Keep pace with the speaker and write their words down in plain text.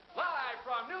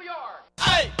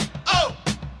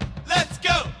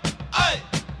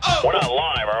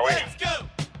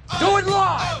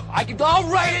I'll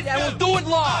write it and we'll do it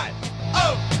live.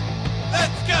 Oh,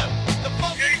 let's go.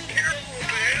 Get careful,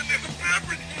 man. There's a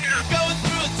beverage here. Going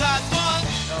through a tight one.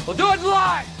 We'll do it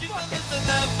live.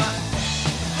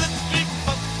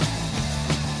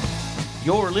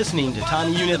 You're listening to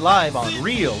Tiny Unit Live on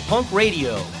Real Punk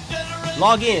Radio.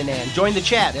 Log in and join the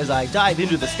chat as I dive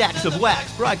into the stacks of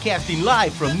wax, broadcasting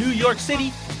live from New York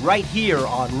City, right here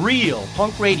on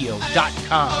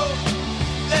RealPunkRadio.com.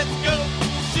 Let's go.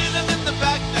 Shoot them in the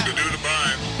back now. To do the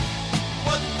bind.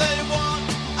 What they want,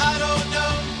 I don't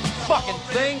know. Fucking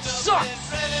thing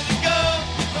sucks. Ready to go.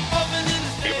 Performing in the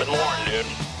You've been warned, dude.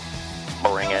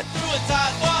 Bring it. through a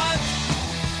tight one.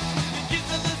 You get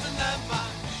to listen that mind.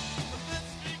 Let's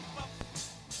speak for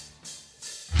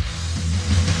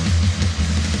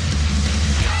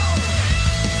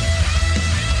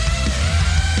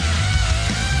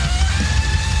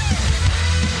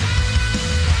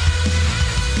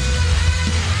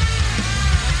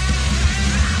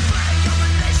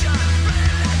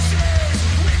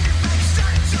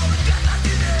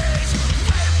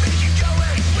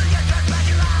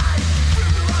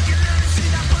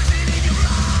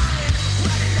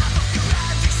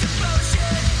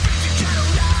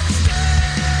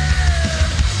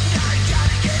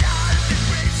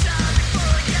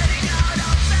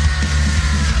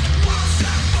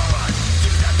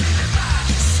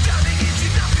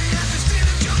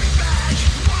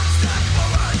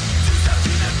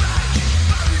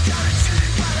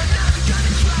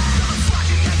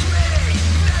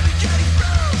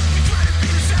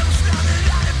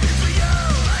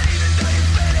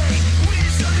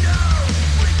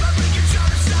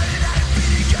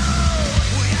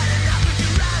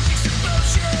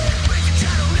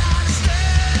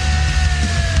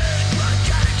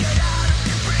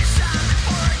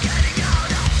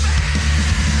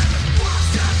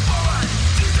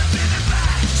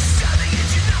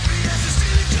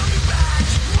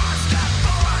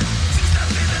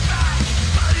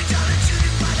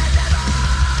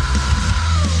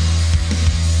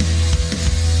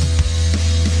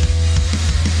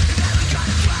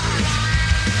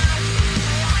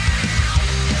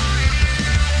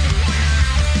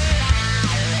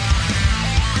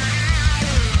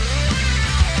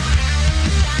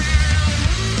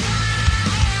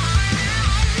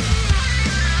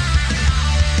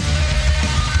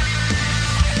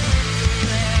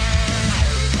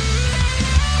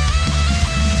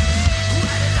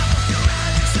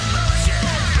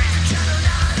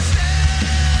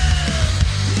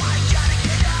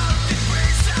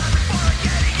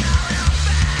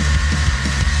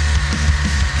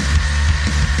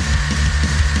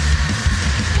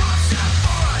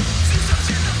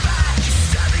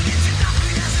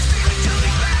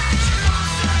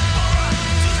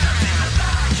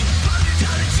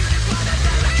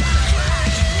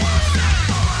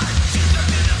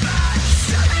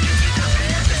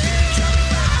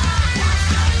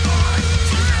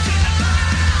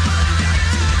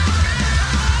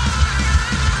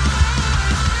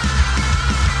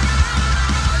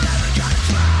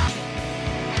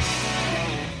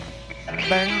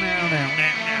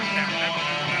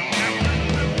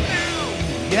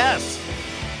Yes,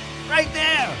 right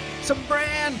there. Some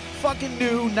brand fucking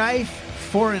new Knife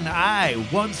for an Eye.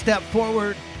 One step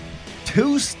forward,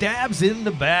 two stabs in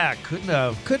the back. Couldn't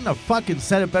have fucking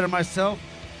said it better myself.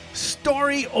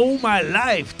 Story Oh My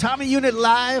Life. Tommy Unit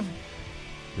live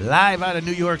out of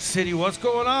New York City. What's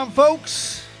going on,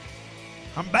 folks?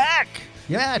 I'm back.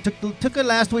 Yeah, I took it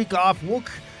last week off.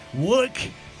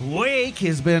 Wake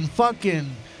has been fucking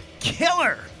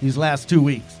killer these last 2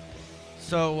 weeks.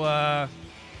 So, that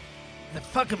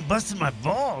fucking busted my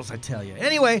balls, I tell you.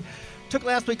 Anyway, took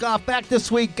last week off, back this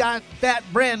week, got that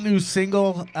brand new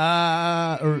single. It's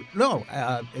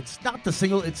not the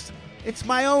single, it's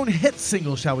my own hit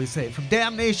single, shall we say, from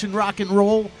Damnation Rock and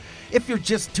Roll. If you're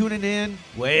just tuning in,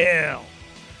 well,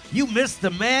 you missed the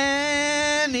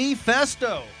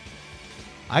manifesto.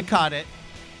 I caught it.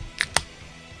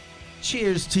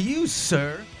 Cheers to you,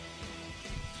 sir.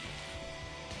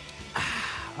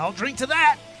 I'll drink to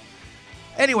that.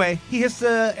 Anyway, he hits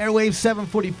the airwaves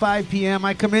 7:45 p.m.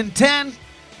 I come in 10.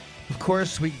 Of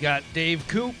course, we got Dave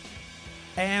Coop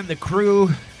and the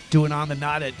crew doing On the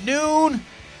Knot at noon.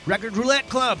 Record Roulette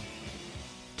Club.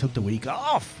 Took the week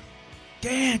off.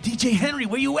 Damn, DJ Henry,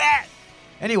 where you at?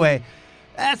 Anyway,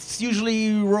 that's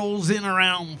usually rolls in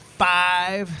around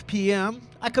 5 p.m.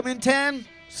 I come in 10,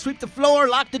 sweep the floor,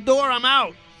 lock the door, I'm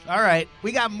out. All right,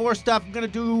 we got more stuff. I'm going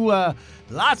to do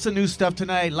lots of new stuff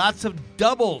tonight, lots of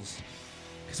doubles.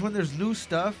 Because when there's new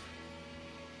stuff,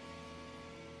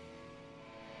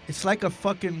 it's like a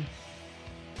fucking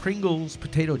Pringles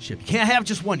potato chip. You can't have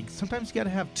just one. Sometimes you got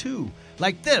to have two.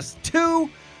 Like this. Two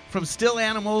from Still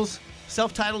Animals,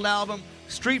 self-titled album,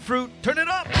 Street Fruit. Turn it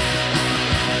up.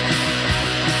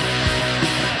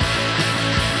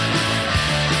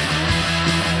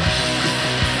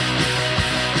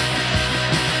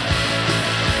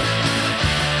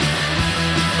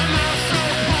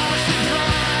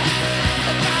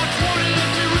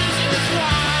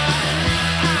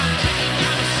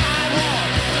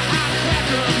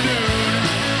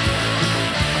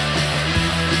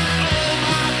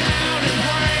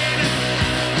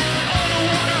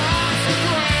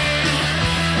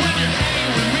 When you hang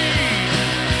with me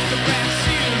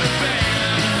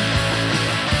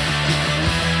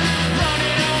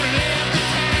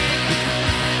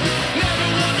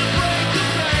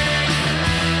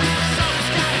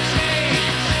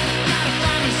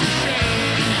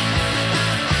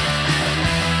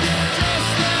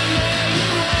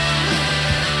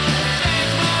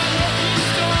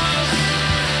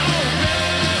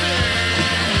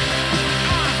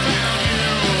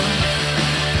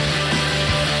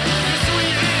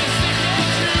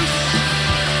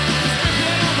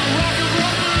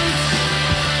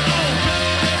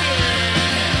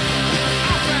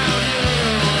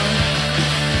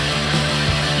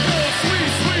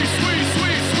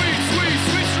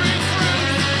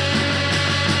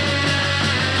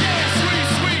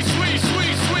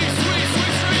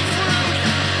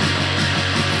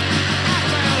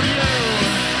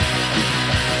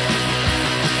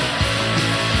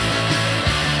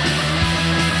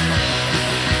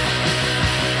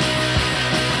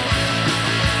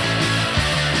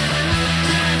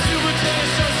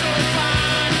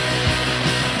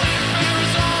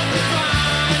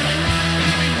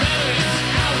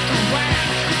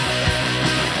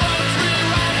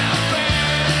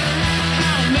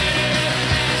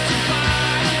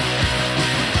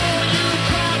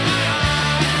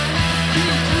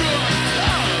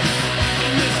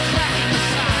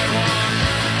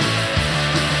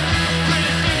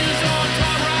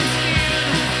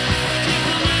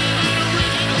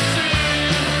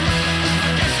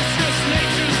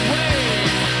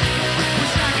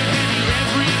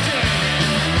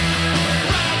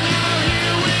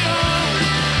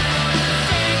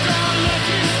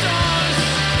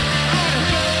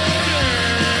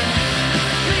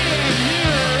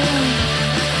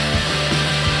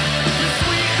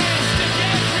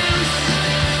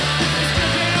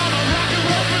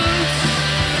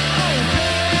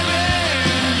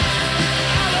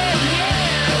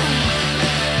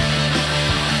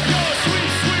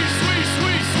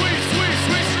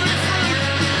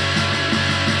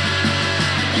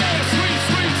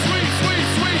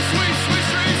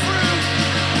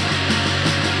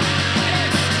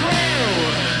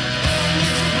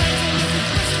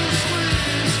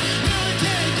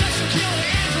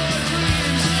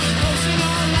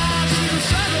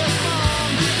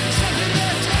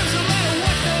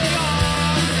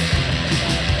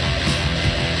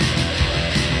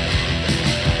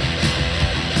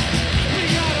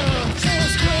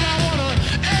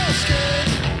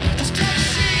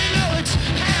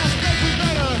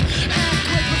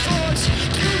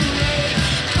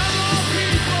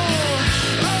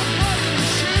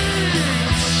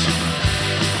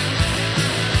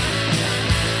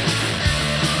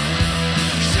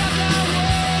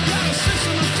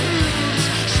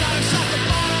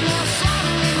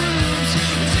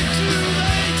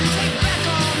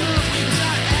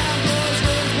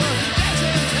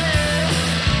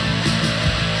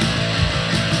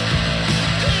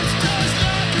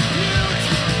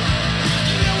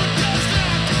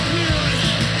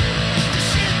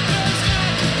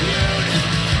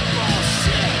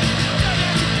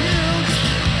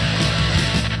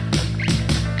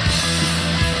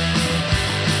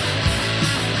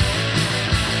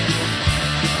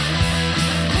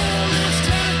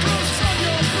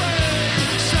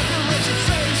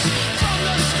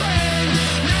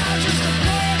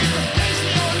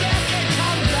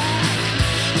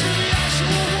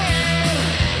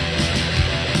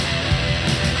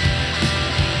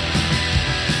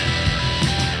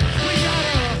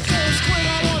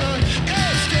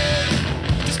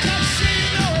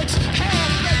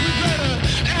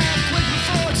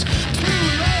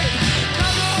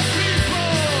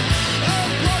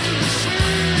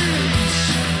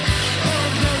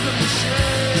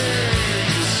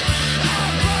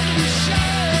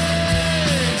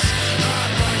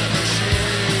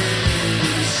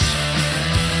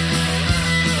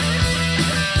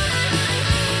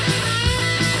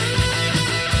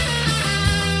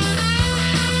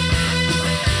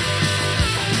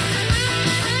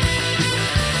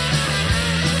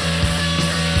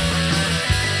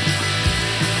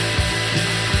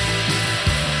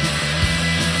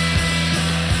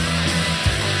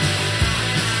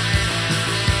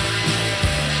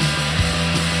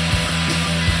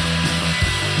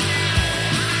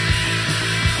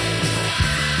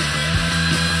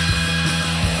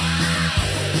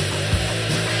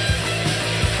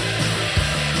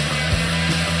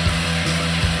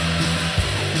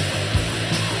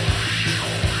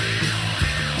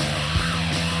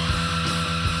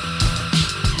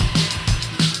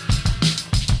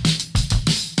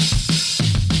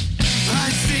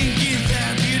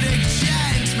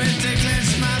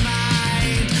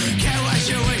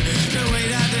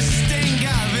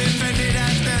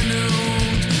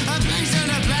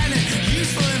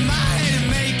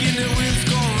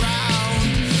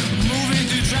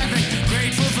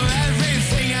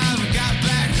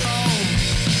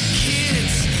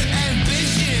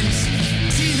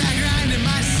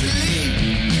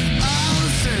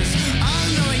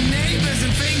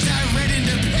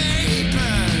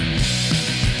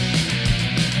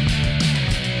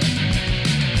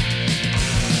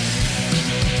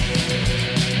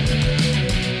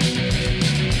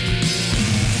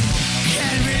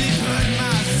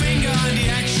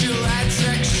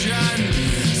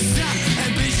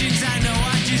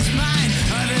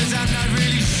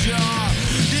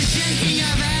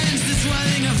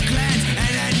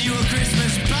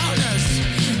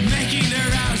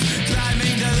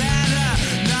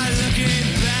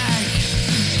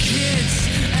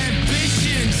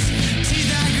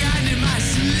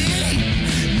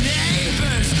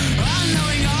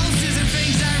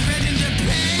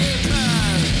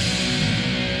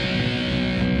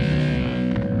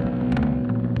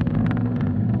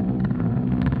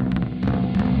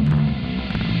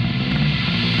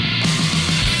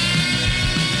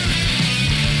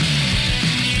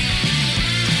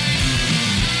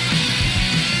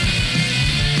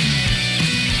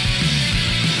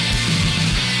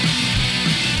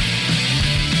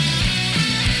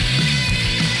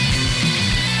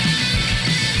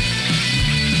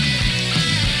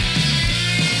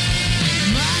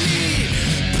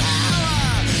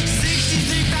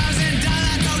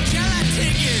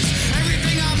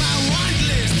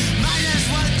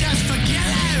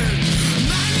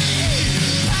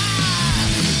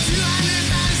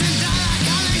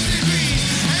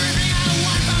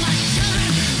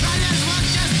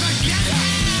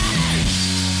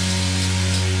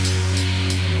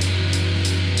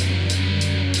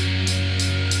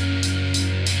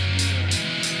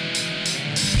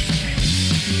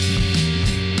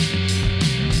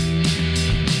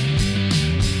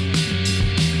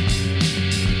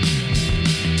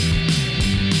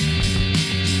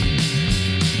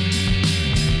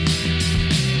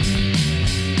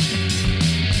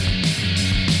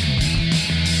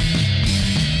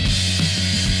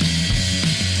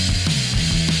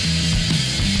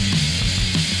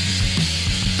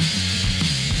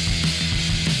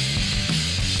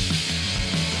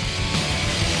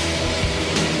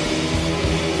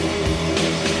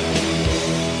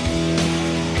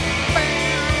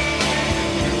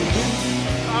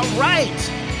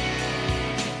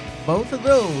both of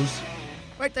those.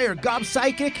 Right there, Gob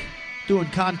Psychic, doing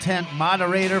content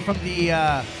moderator from the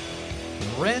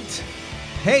Rent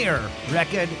Hair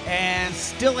record, and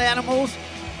Still Animals.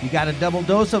 You got a double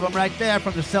dose of them right there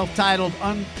from the self-titled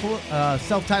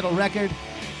record.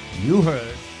 You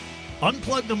heard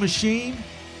Unplug the Machine.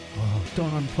 Oh,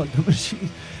 don't unplug the machine.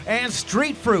 And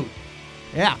Street Fruit.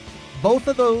 Yeah, both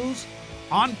of those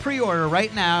on pre-order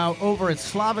right now over at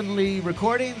Slovenly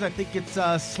Recordings. I think it's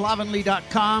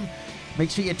slovenly.com. Make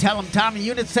sure you tell them Tommy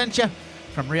Unit sent you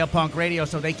from Real Punk Radio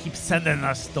so they keep sending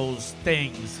us those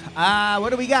things.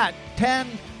 What do we got?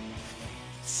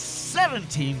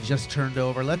 10:17 just turned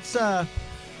over. Let's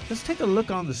take a look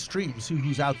on the stream, see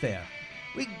who's out there.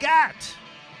 We got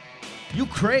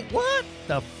Ukraine. What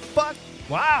the fuck?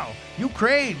 Wow.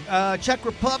 Ukraine, Czech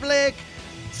Republic,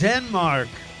 Denmark,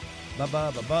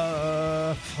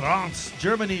 France,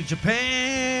 Germany,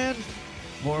 Japan,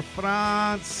 more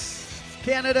France,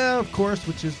 Canada, of course,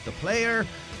 which is the player,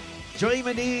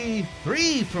 Germany,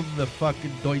 3 from the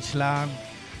fucking Deutschland,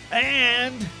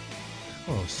 and,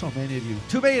 oh, so many of you,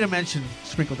 too many to mention,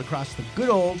 sprinkled across the good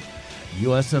old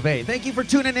US of A. Thank you for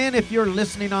tuning in. If you're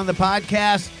listening on the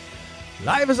podcast,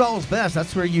 live is always best.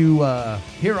 That's where you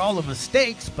hear all the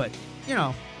mistakes, but, you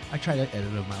know, I try to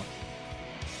edit them out.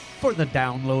 For the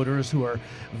downloaders who are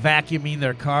vacuuming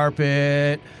their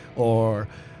carpet or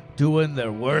doing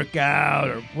their workout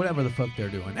or whatever the fuck they're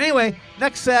doing. Anyway,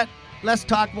 next set, let's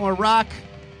talk more rock.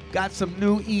 Got some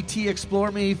new E.T.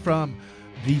 Explore Me from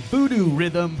the Voodoo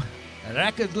Rhythm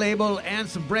record label and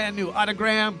some brand new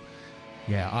Autogram.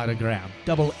 Yeah, Autogram.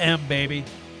 Double M, baby.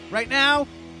 Right now,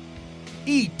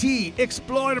 E.T.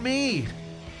 Explore Me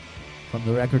from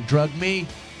the record Drug Me.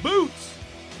 Boots!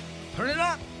 Turn it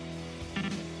up!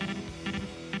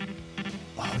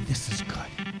 Oh, this is good.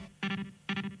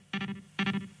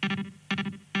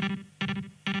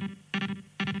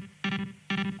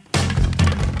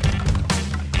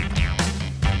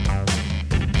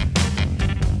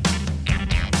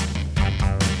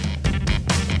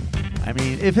 I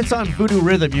mean, if it's on Voodoo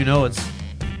Rhythm, you know it's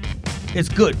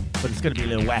good, but it's going to be a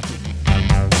little wacky.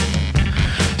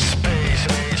 Space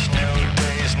age, no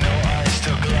days, no eyes to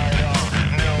glide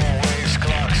on, no waves,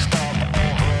 clock stop,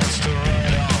 all roads to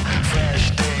ride on.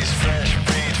 Fresh days, fresh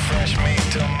beat, fresh meat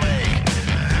to make,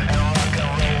 and rock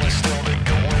and roll is still the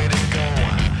good way to go.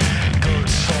 Good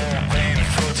soul, vein,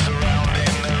 food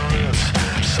surrounding the roots.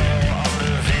 Soul of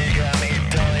the vegan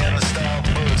Italian style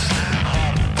boots,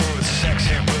 hot boots,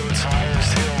 sexy boots,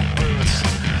 highest heel boots,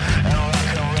 and rock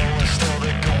and roll is still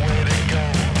the good way to go.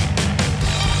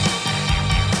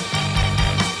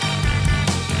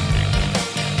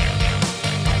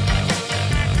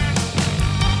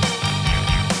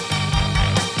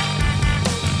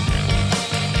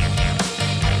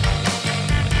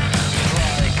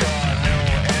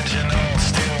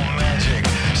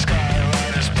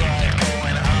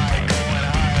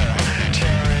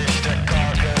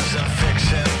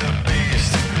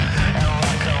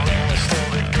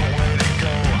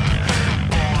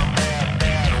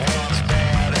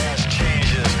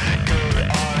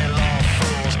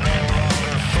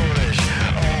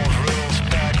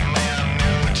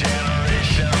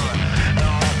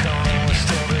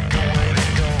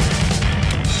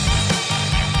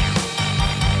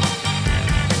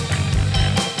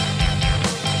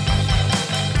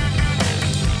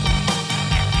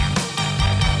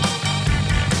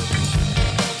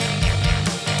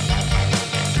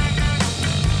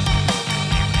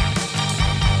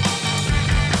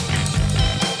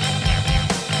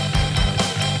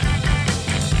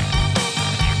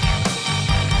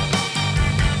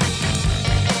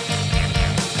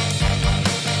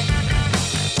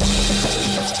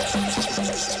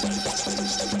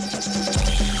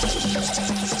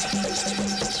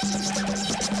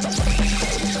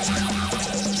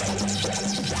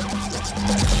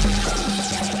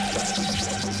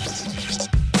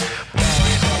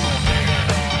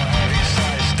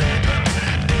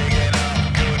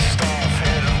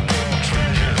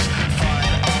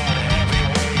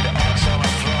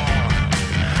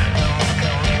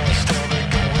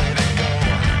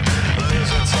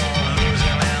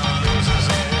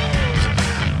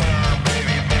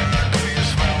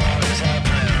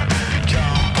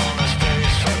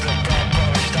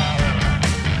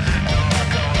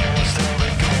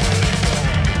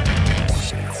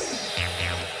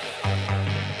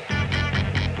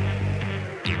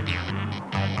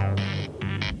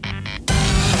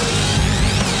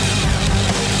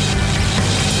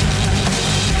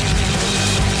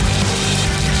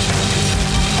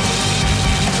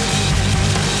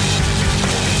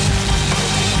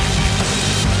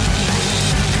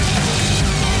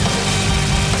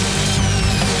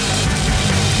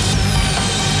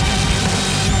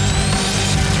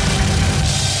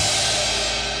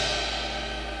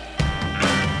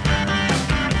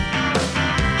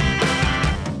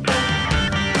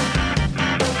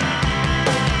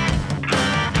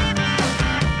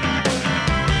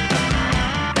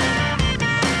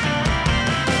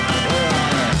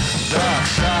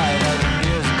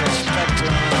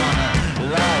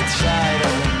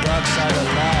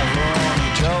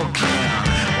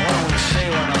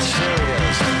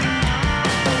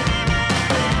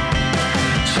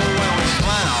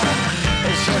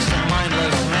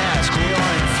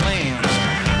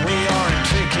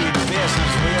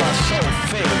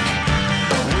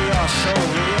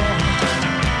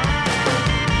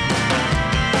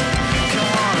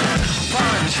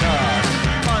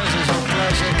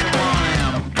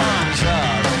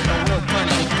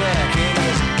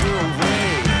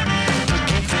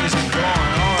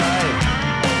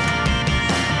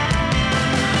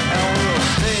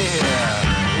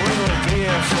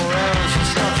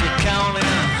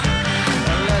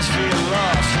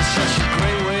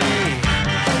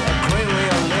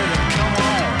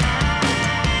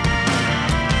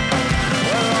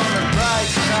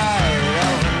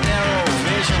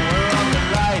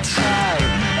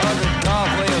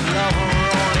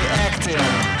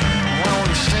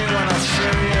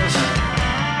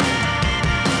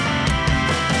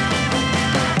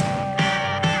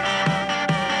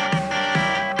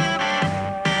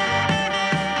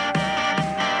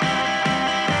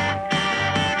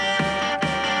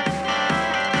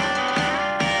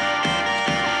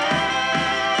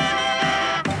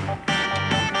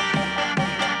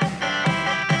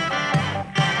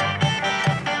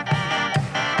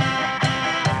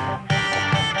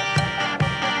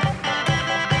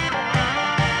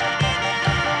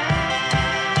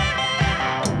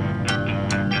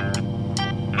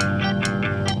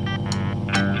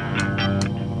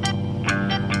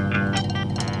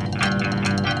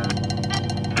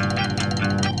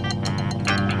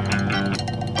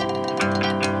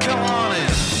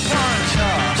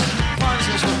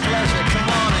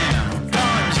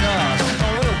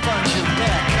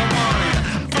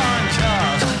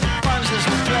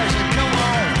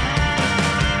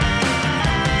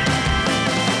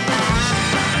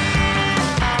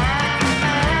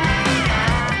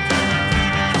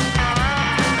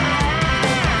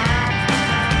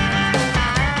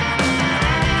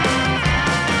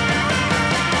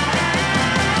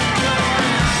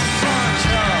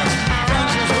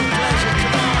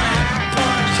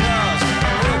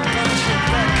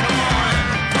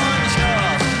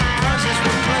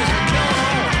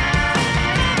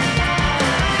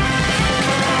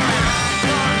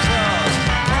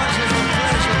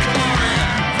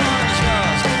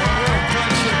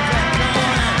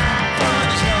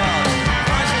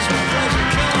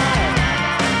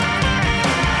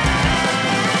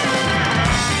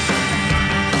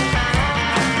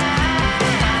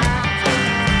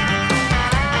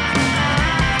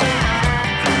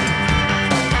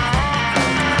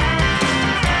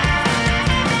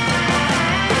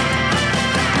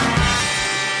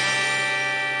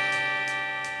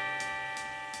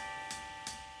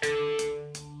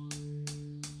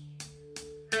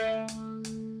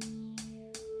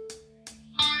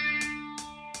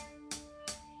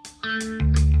 She's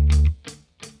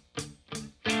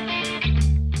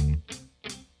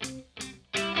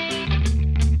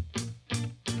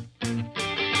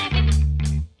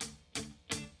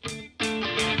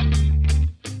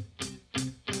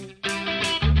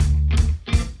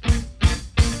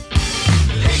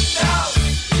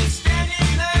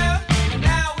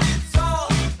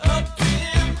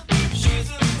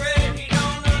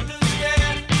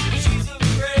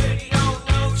afraid he don't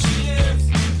know she is.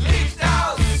 Leaked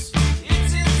out,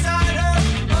 it's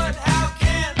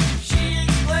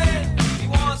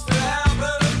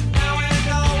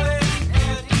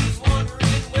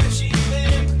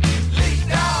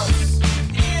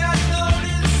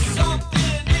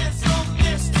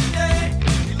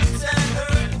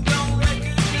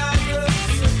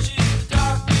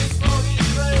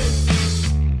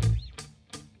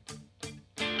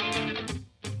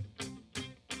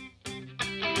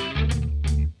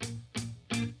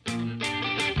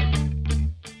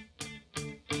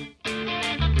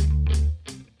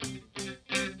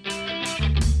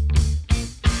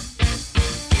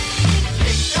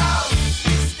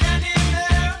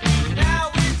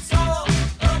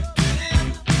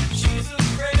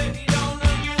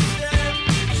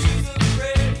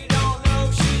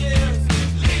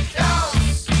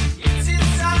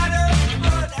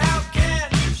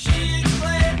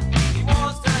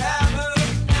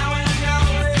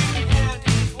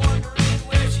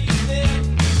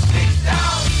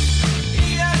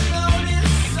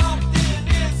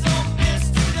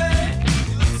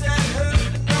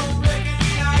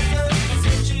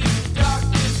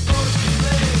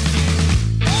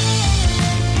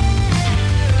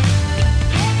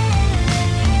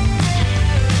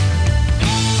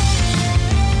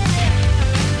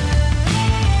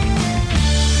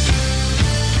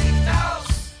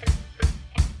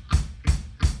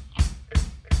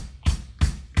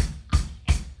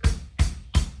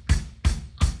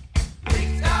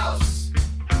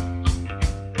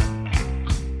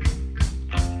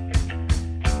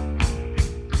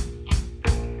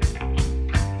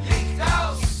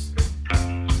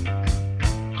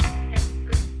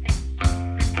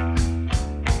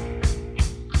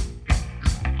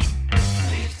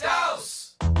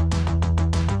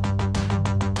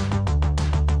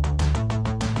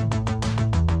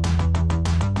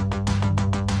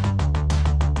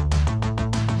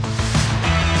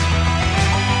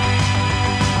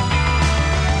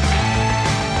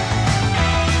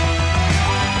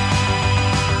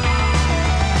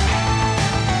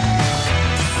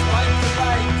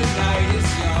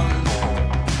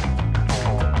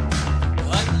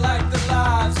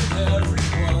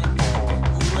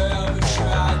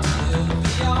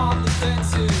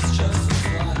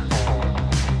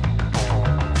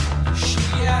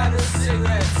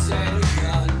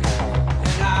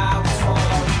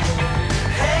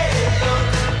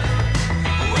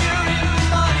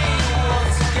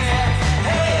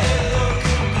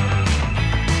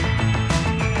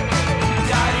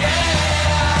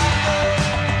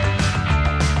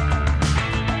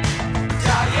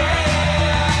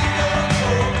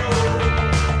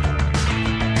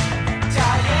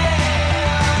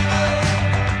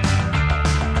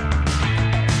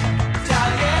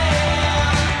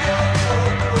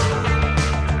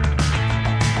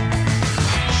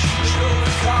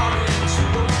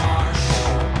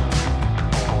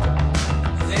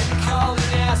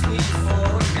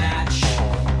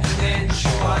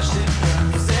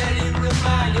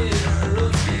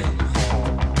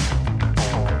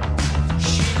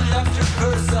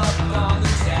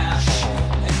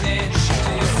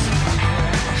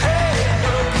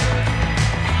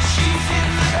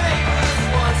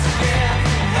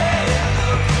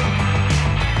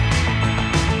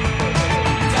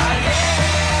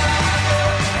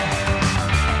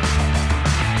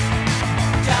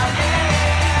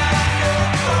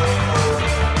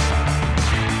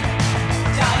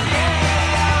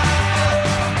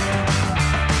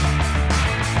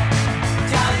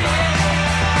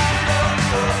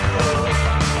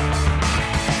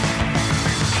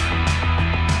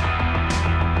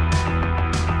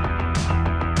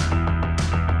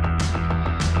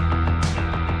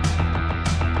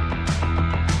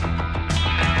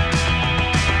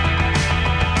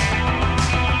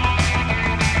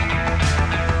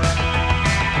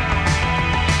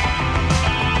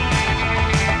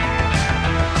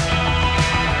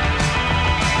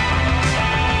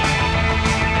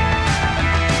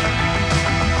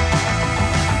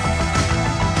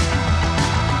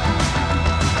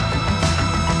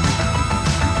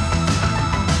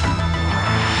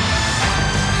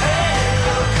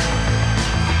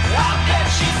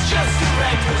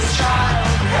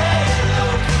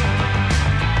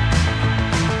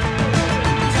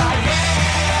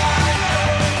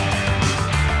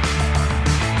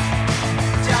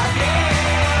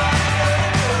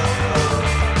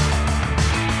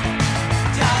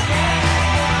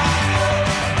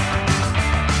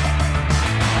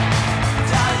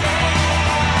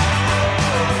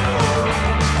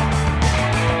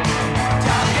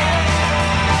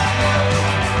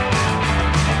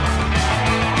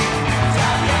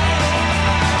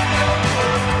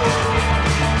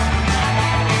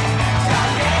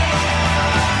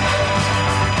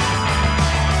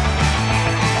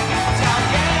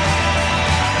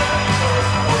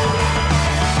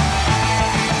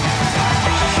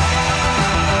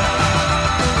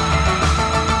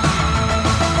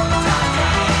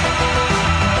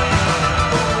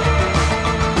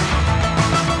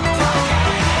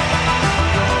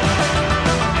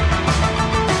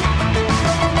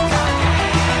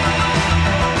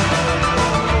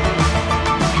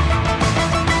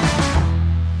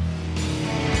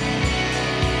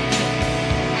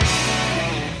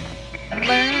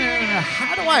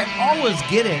always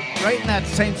get it right in that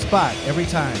same spot every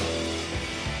time.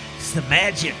 It's the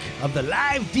magic of the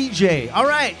live DJ. All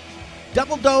right,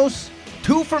 double dose,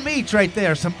 2 from each right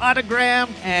there. Some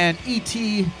Autogram and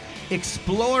E.T.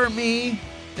 Explore Me.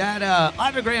 That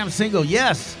Autogram single,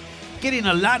 yes, getting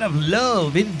a lot of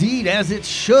love indeed, as it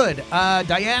should.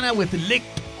 Diana with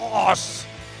Licked Oss.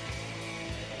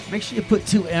 Make sure you put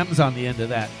 2 M's on the end of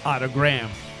that Autogram.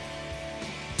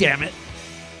 Damn it.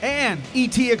 And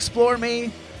E.T. Explore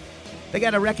Me. They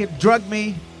got a record, Drug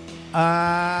Me.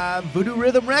 Voodoo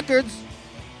Rhythm Records.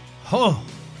 Oh,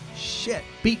 shit.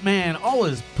 Beatman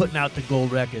always putting out the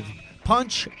gold records.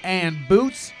 Punch and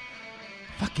Boots.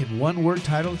 Fucking one-word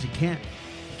titles. You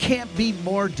can't be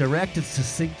more direct and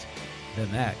succinct than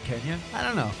that, can you? I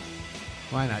don't know.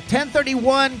 Why not?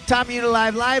 10:31, Tommy Unit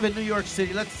live in New York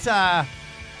City. Let's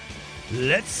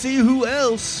see who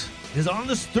else is on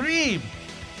the stream.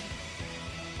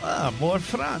 More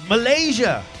France.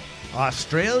 Malaysia.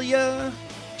 Australia.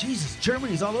 Jesus,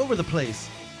 Germany's all over the place.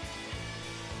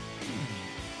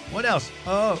 What else?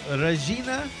 Oh,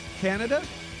 Regina, Canada.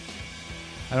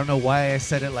 I don't know why I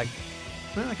said it like,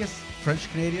 well, I guess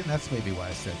French-Canadian. That's maybe why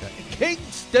I said that.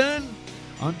 Kingston,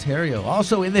 Ontario.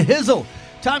 Also in the Hizzle.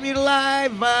 Tom Unit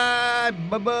Live.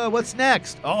 What's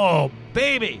next? Oh,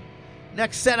 baby.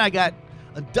 Next set, I got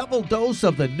a double dose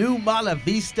of the new Mala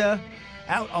Vista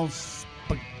out on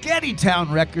Spaghetti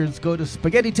Town Records. Go to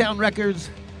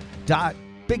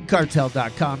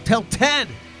spaghettitownrecords.bigcartel.com. Tell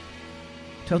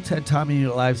Ted Tommy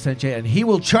Unit Live sent you, and he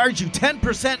will charge you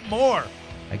 10% more.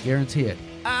 I guarantee it.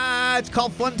 It's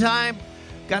called Fun Time.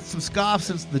 Got some scoffs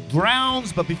since the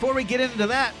Drowns, but before we get into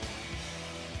that,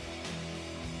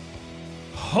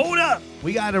 hold up.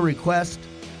 We got a request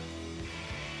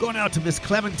going out to Miss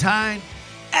Clementine,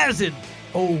 as in,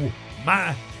 oh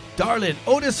my darling,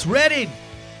 Otis Redding.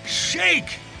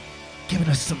 Shake, giving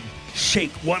us some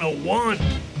Shake 101.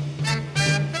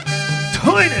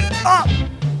 Turn it up.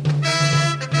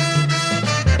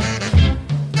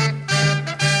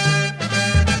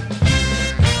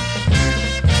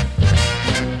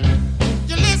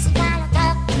 You listen while I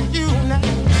talk to you now.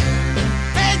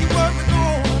 Tell you what we're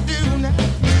gonna do now.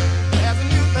 There's a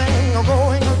new thing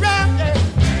going around,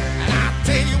 yeah. And I'll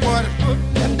tell you what, it's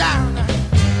putting them down now.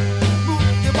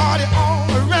 Move your body all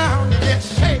around,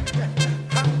 just shake.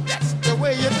 That's the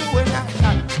way you do it now.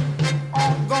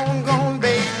 All gone,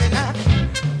 baby, now.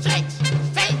 Shake,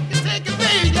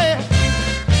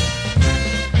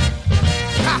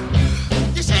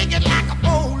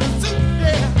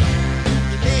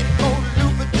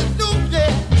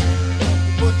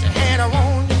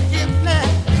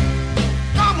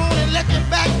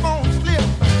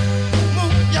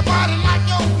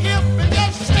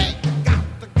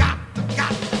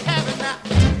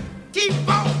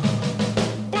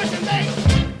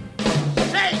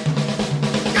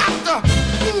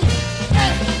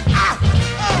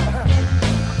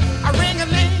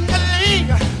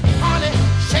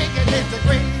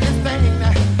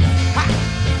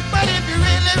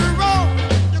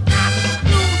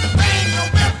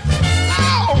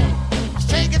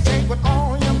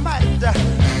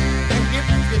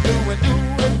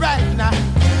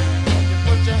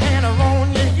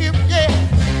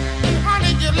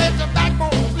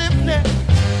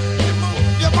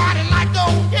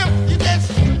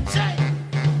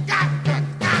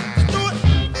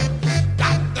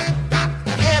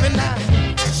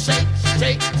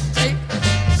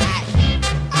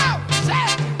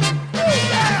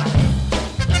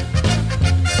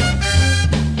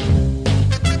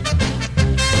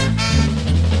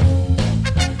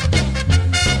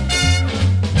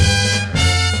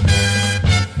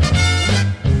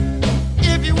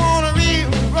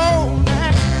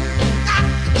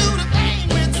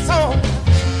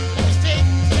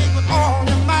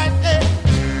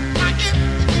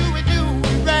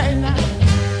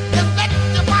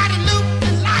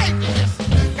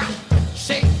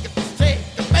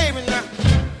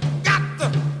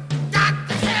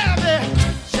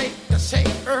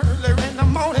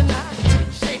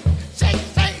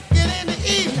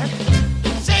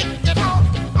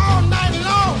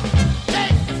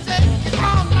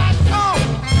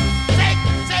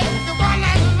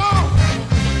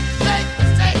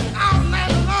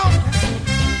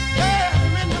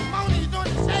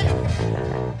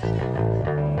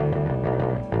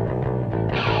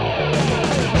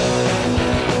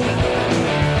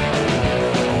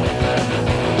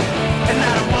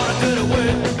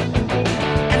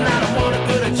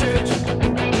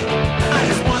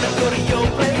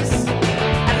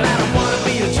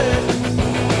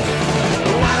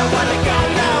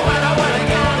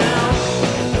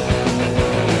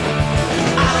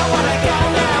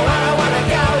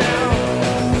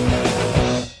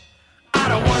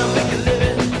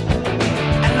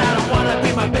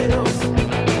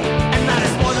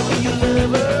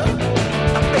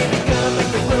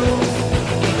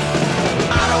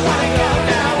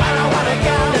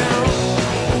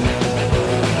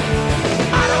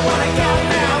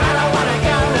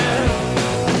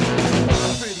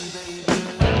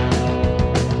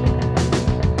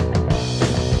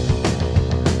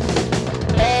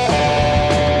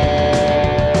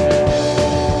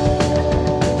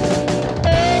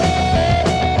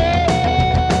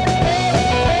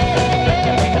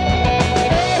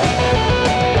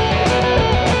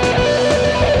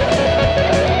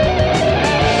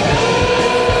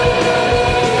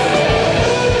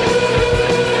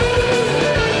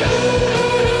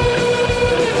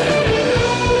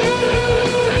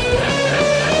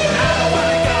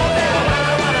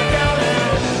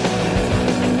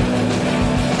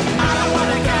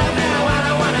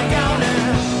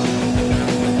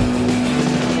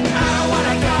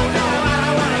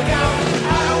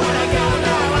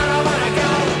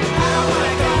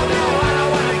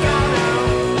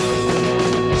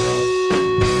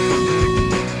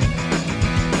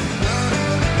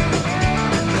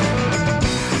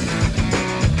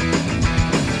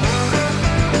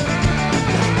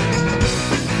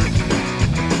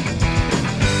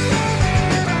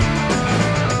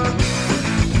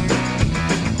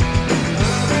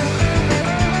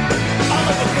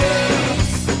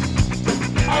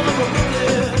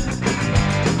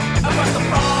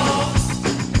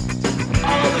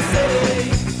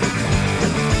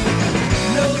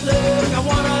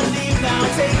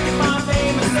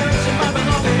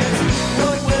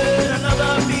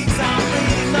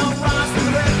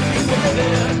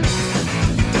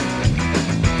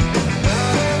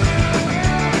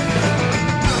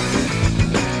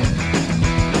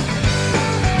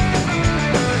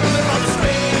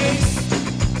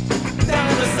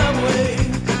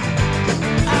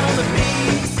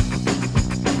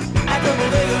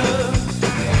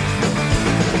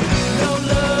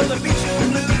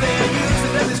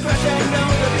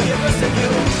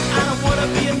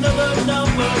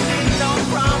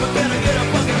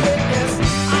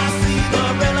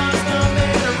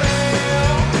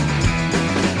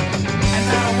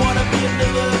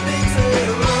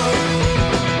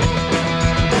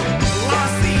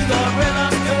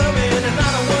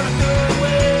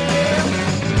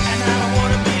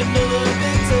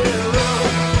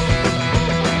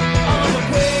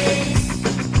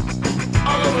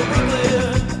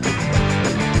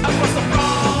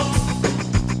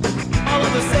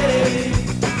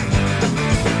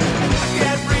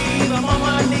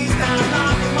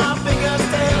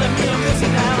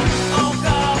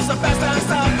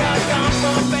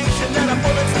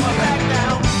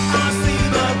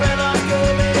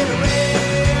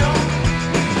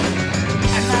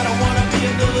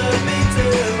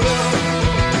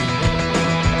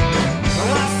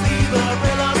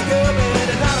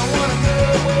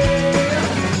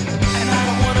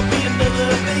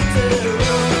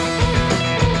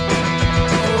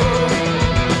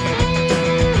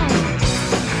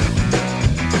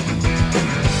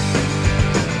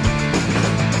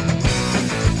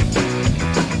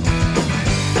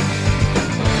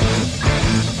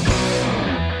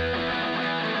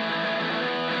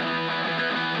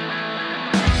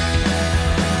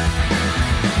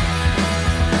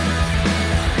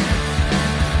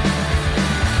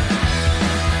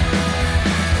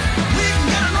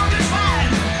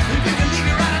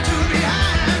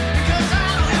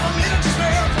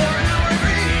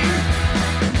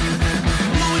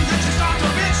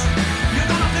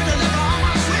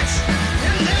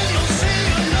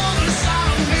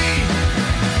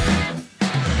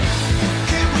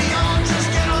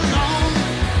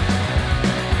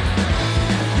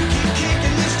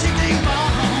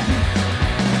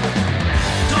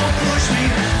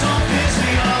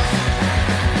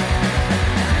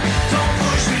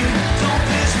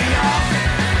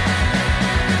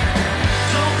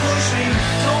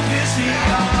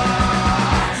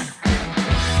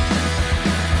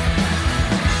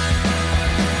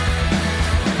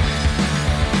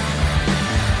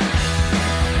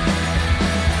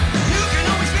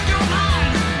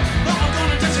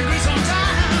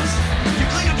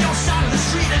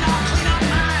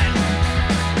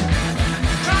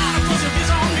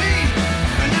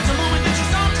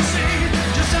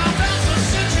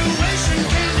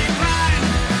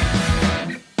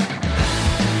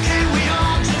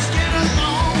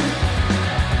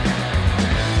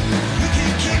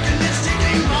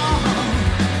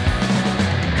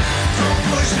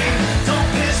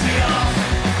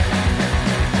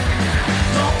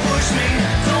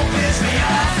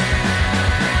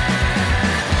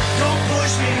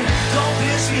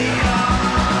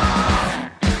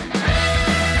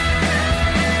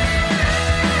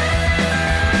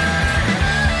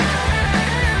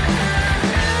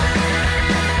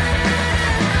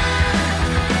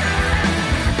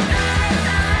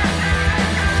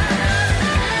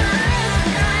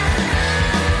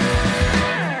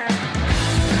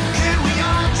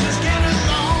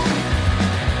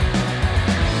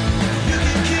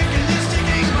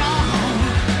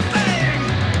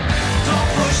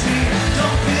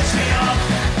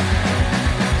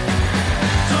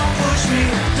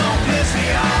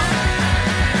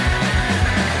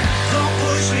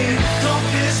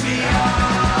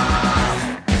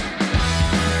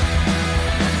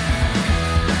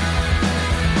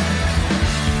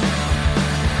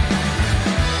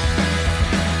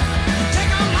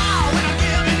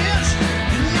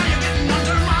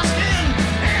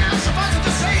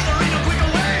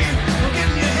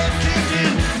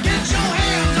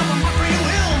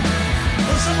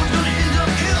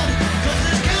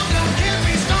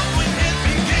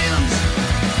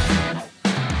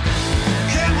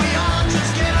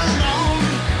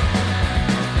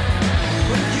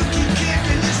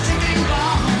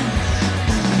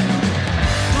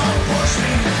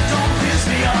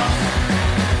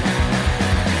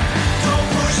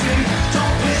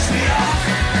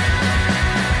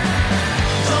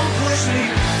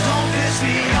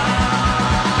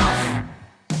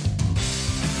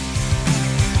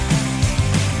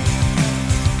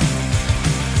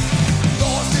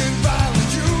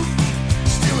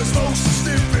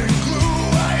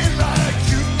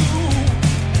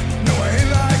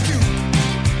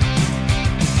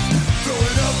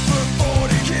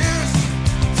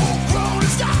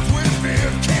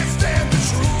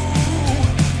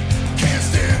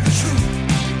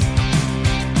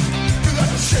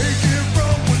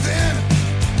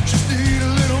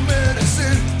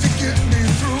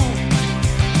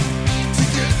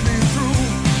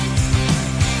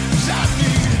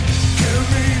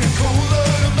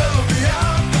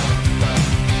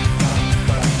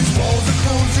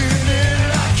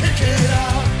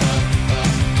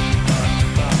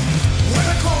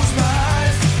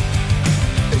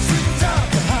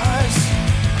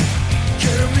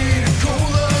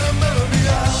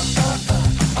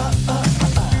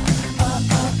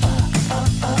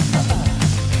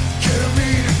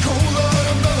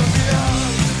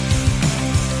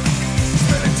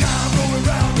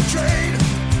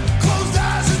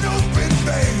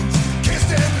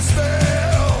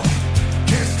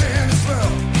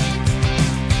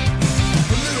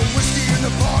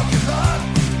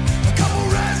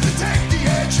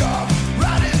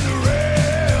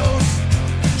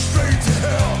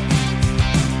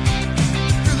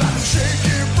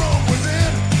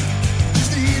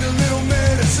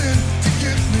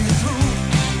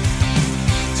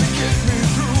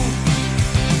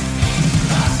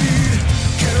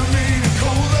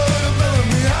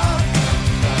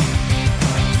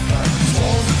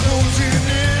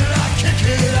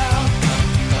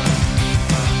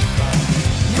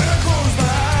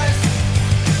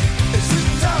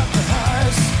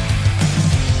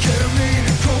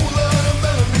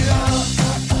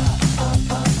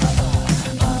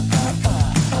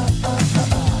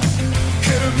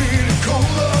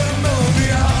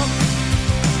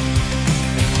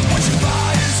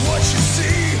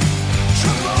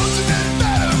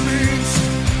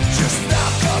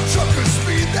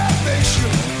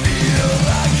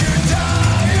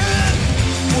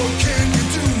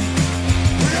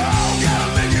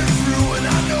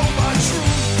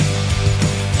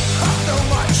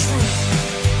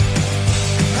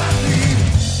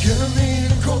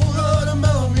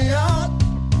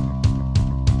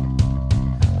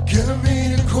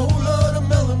 Ketamine and cola to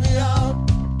mellow me out.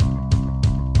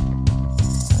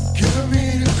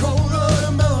 Ketamine and cola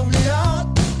to mellow me out.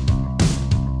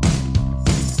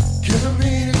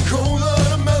 Ketamine and cola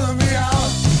to mellow me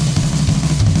out.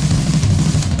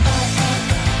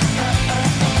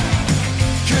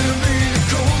 Ketamine and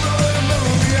cola to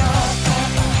mellow me out.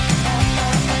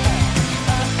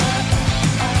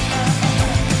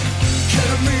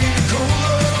 Ketamine and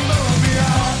cola to mellow me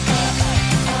out.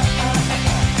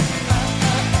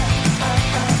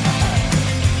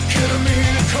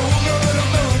 Ketamine and cola to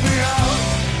mellow me out.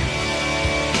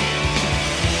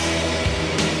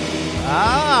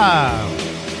 Ah,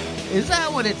 is that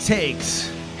what it takes?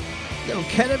 A little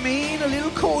ketamine, a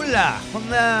little cola from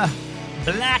the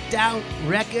blacked out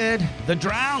record, The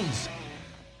Drowns.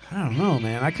 I don't know,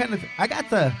 man. I got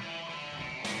the.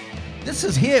 This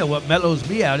is here what mellows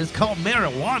me out. It's called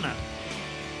marijuana.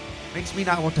 Makes me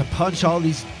not want to punch all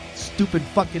these stupid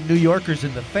fucking New Yorkers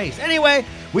in the face. Anyway,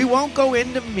 we won't go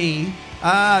into me.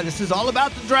 This is all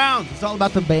about The Drowns. It's all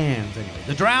about the bands. Anyway,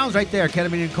 The Drowns right there,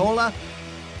 ketamine and cola.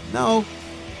 No,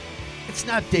 it's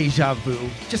not deja vu.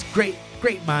 Just great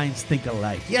minds think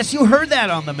alike. Yes, you heard that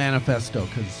on the manifesto,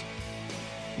 because,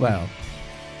 well,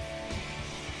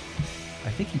 I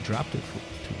think he dropped it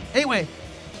to me. Anyway,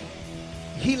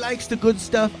 he likes the good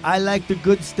stuff. I like the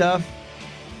good stuff.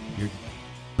 You're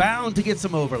bound to get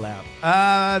some overlap.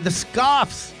 The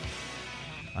Scoffs.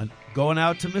 Going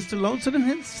out to Mr. Lonesome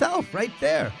himself right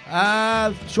there.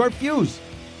 Short Fuse.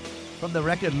 From the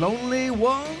record Lonely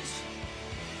Ones.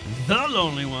 The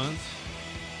Lonely Ones.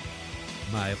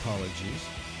 My apologies.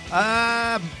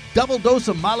 Double dose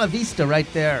of Mala Vista right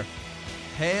there.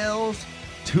 Hails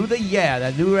to the Yeah,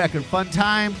 that new record. Fun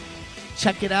time.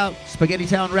 Check it out. Spaghetti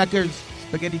Town Records.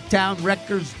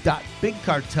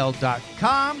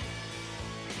 SpaghettiTownRecords.BigCartel.com.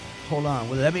 Hold on.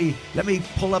 Well, let me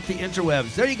pull up the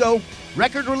interwebs. There you go.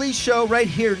 Record release show right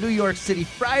here, New York City,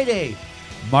 Friday,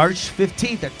 March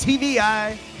 15th at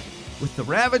TVI with the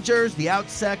Ravagers, the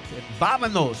Outsect, and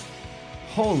Vamonos.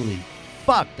 Holy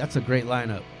fuck, that's a great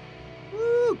lineup.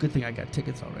 Woo, good thing I got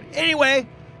tickets already. Anyway,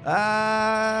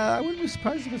 I wouldn't be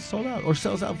surprised if it sold out or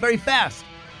sells out very fast.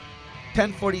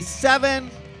 10:47.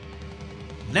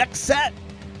 Next set,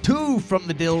 2 from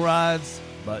the Dill Rods.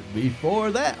 But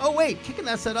before that, oh wait, kicking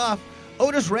that set off,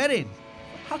 Otis Redding.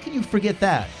 How can you forget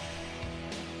that?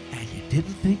 And you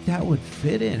didn't think that would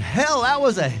fit in. Hell, that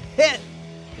was a hit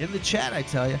in the chat, I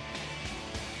tell you.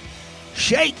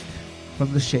 Shake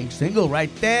from the Shake single right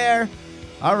there.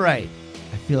 All right,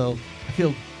 I feel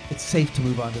it's safe to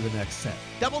move on to the next set.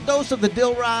 Double dose of the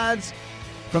Dill Rods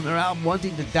from their album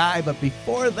Wanting to Die. But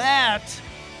before that,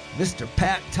 Mr.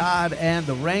 Pat Todd and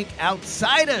the Rank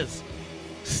Outsiders.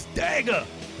 Stagger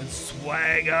and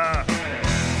Swagger.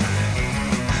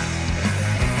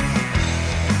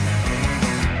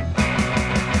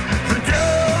 The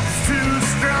dope's too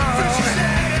strong.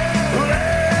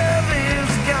 Love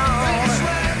is gone.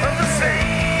 Of the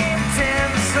same 10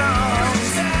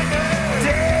 songs,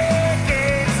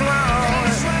 decades long.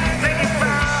 Think it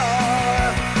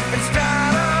fall and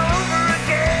start over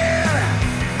again.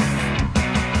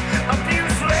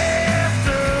 Abuse left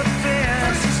up there.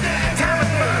 Time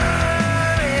and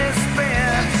money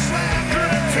spent.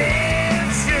 Couldn't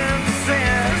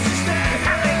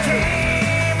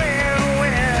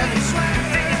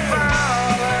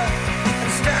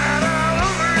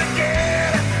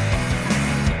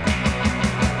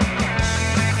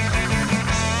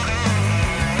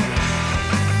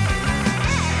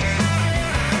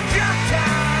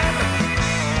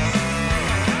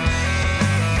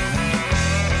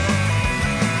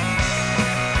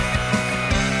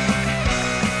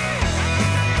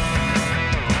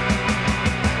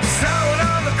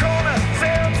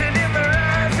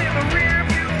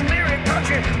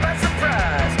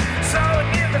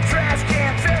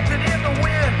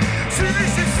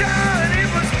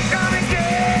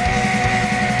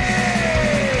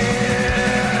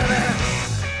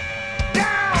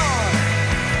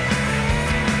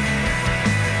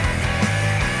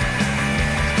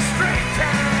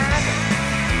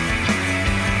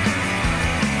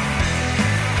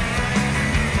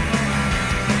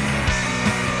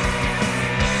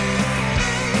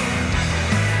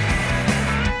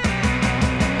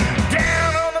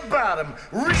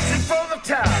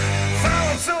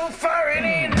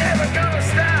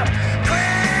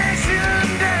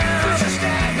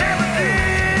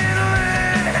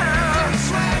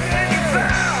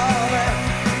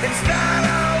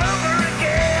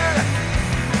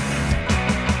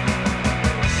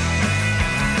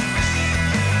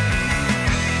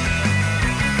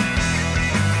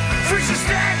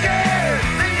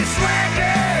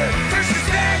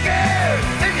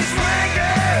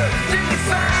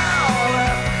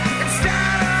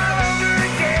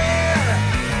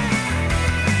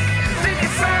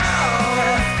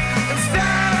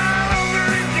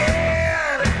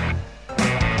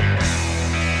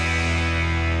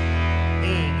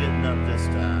Just,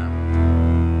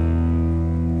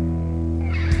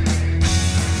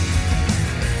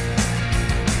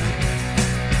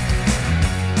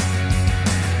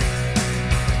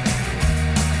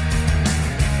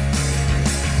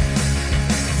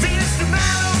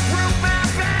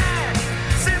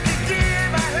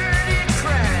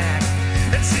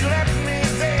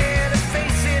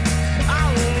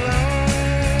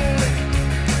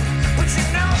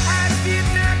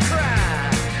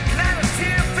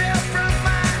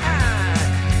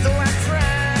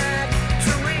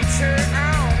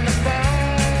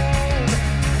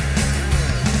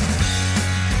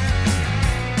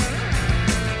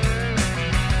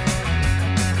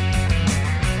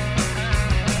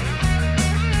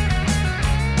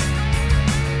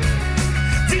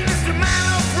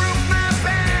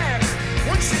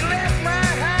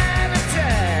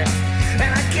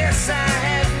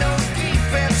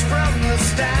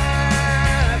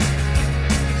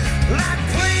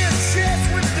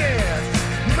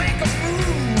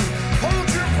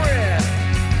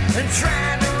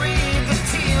 trying to read the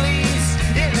tea leaves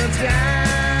in the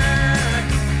dark.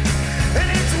 And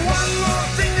it's one more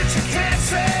thing that you can't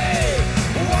say,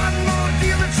 one more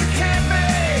deal that you can't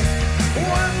make,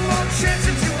 one more chance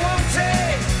that you won't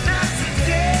take, not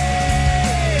today.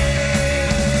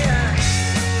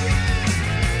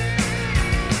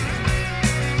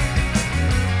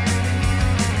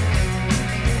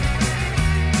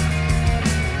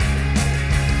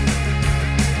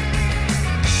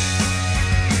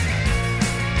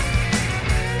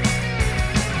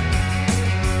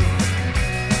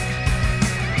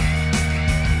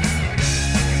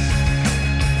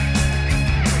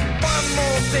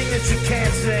 That you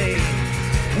can't say,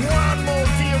 one more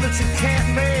deal that you can't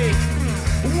make,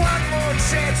 one more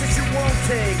chance that you won't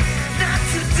take, not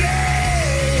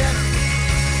today.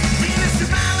 Venus de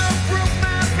Milo broke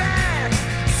my back,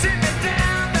 sitting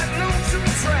down that lonesome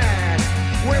track,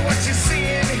 where what you see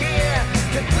in here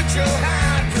can put your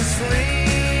heart to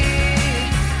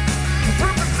sleep.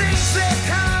 Purple things that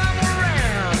come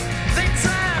around, they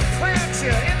try to plant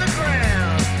you in the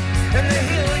ground, and the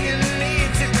hill you need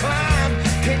to climb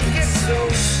can get so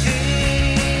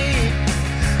steep.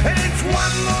 And it's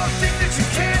one more thing that you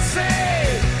can't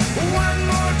say, one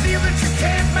more deal that you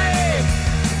can't make,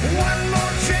 one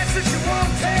more chance that you won't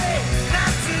take,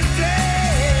 not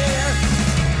today.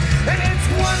 And it's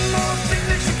one more thing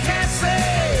that you can't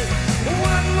say,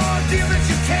 one more deal that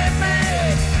you can't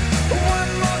make,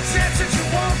 one more chance that you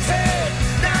won't take,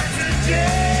 not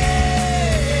today.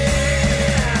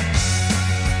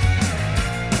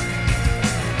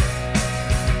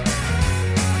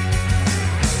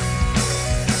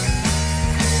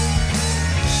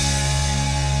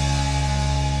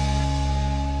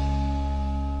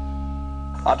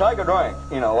 I take a drink,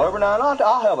 every now and then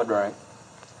I'll have a drink,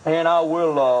 and I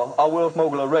will smoke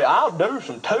a little red. I'll do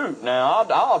some toot now.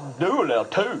 I'll do a little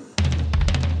toot.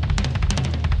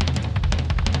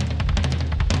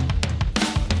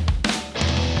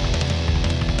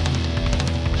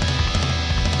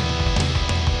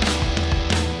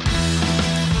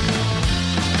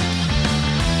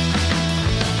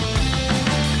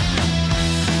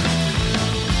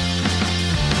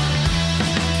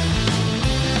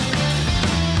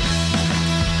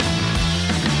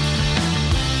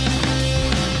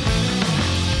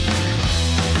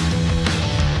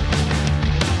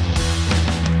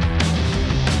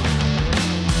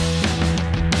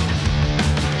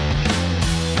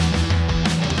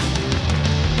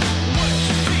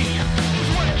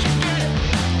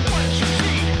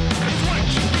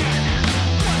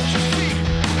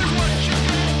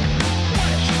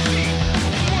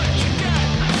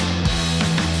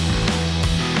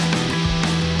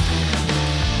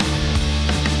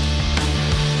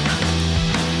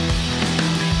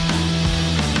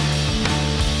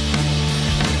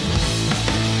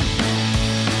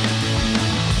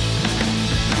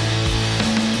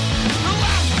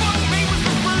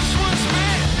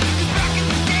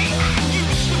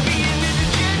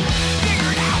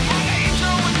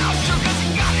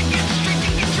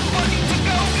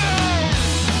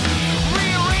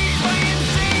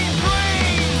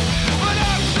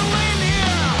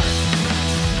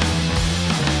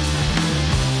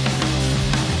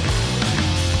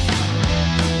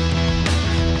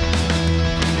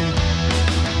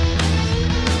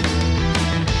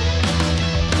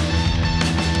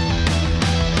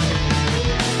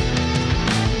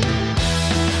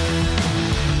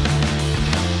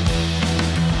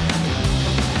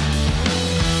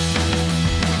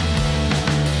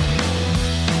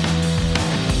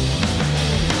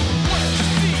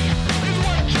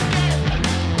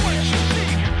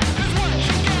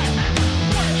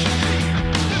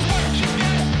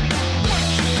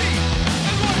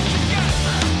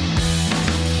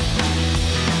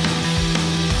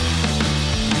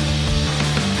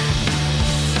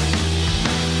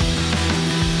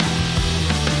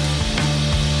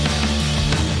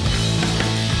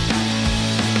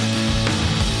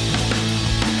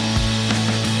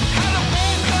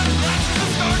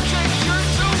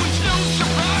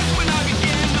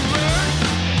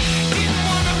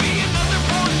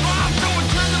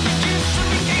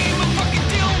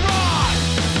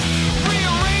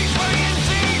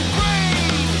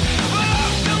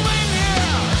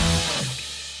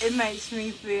 makes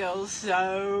me feel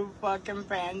so fucking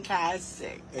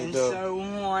fantastic and does. so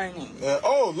horny.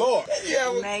 Oh Lord.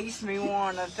 Yeah. It makes me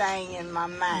want a thing in my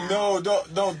mouth. No, don't.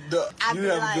 I You be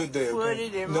have like, a good day. put okay?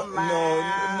 it in no, my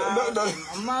mouth. No.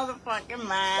 My motherfucking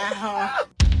mouth.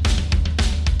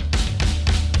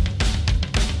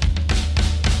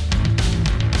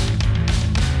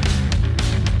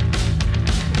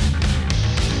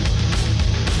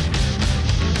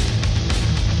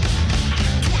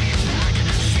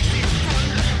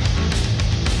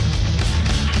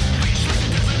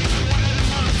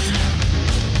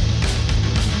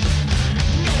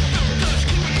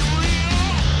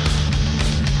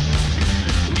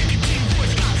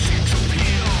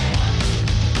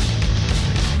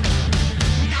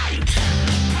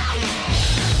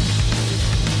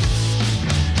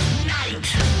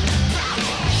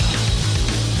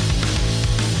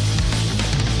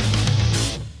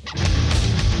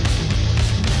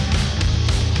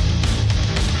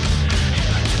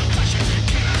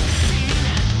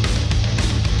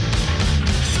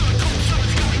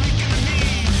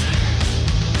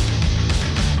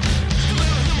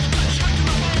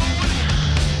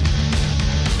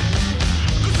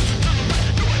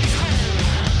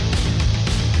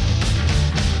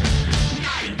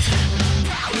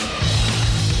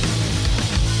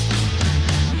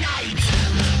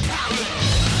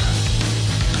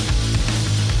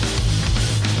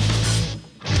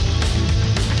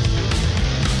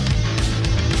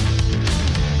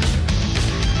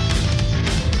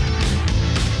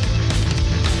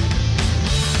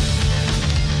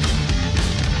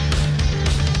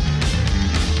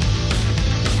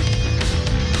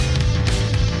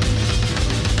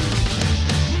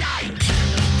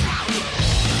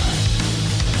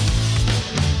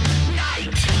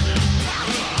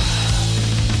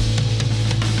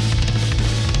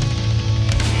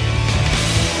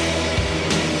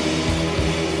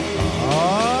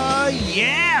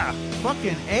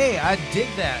 Fucking A, I dig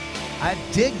that. I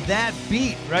dig that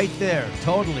beat right there.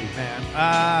 Totally,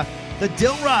 man. The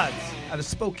Dill Rods out of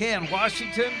Spokane,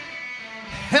 Washington.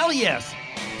 Hell yes.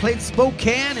 Played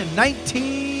Spokane in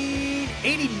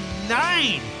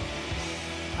 1989,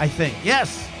 I think.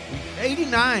 Yes,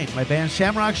 89. My band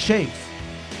Shamrock Shakes.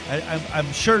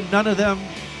 I'm sure none of them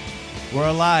were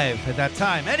alive at that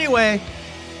time. Anyway,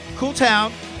 cool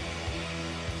town.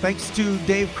 Thanks to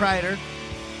Dave Kreider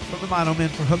from the Mono Men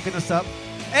for hooking us up.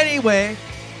 Anyway,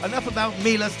 enough about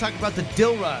me. Let's talk about the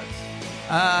Dill Rods.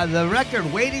 The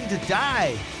record, Waiting to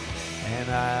Die.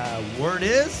 And word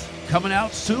is, coming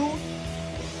out soon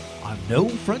on No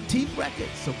Front Teeth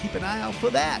Records. So keep an eye out for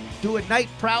that. Do it, Night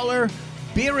Prowler,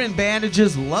 Beer and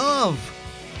Bandages. Love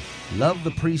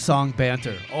the pre-song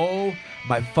banter. Oh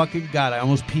my fucking God, I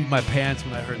almost peed my pants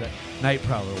when I heard that Night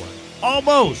Prowler one.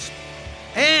 Almost.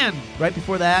 And right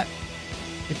before that,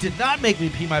 it did not make me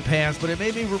pee my pants, but it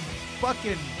made me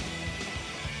fucking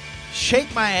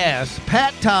shake my ass.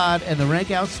 Pat Todd and the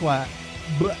Rank Outsiders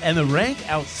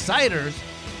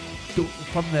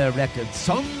from the record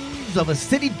Sons of a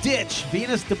City Ditch.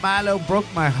 Venus de Milo, Broke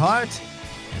My Heart,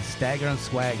 and Stagger and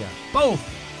Swagger. Both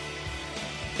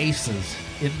aces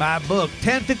in my book.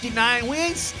 10:59. We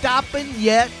ain't stopping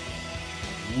yet.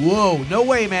 Whoa, no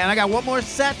way, man. I got one more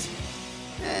set.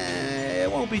 It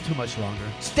won't be too much longer.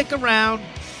 Stick around.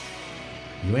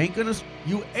 You ain't gonna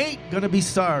be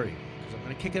sorry. Because I'm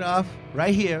gonna kick it off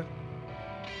right here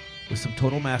with some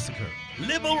Total Massacre.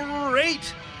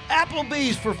 Liberate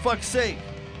Applebee's, for fuck's sake.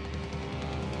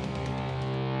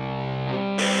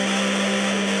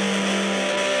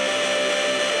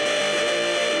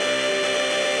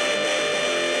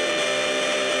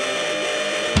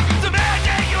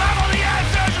 Demanding you have all the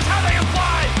answers is how they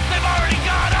apply. They've already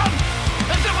got them.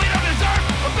 As if we don't deserve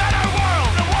a better world.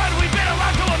 The one we've been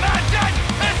allowed to imagine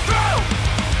is true.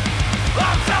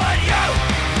 I'm telling you.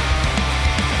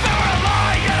 If they were a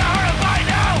lie, you'd have heard it by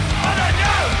now on the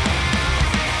news.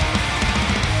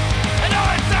 And now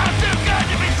I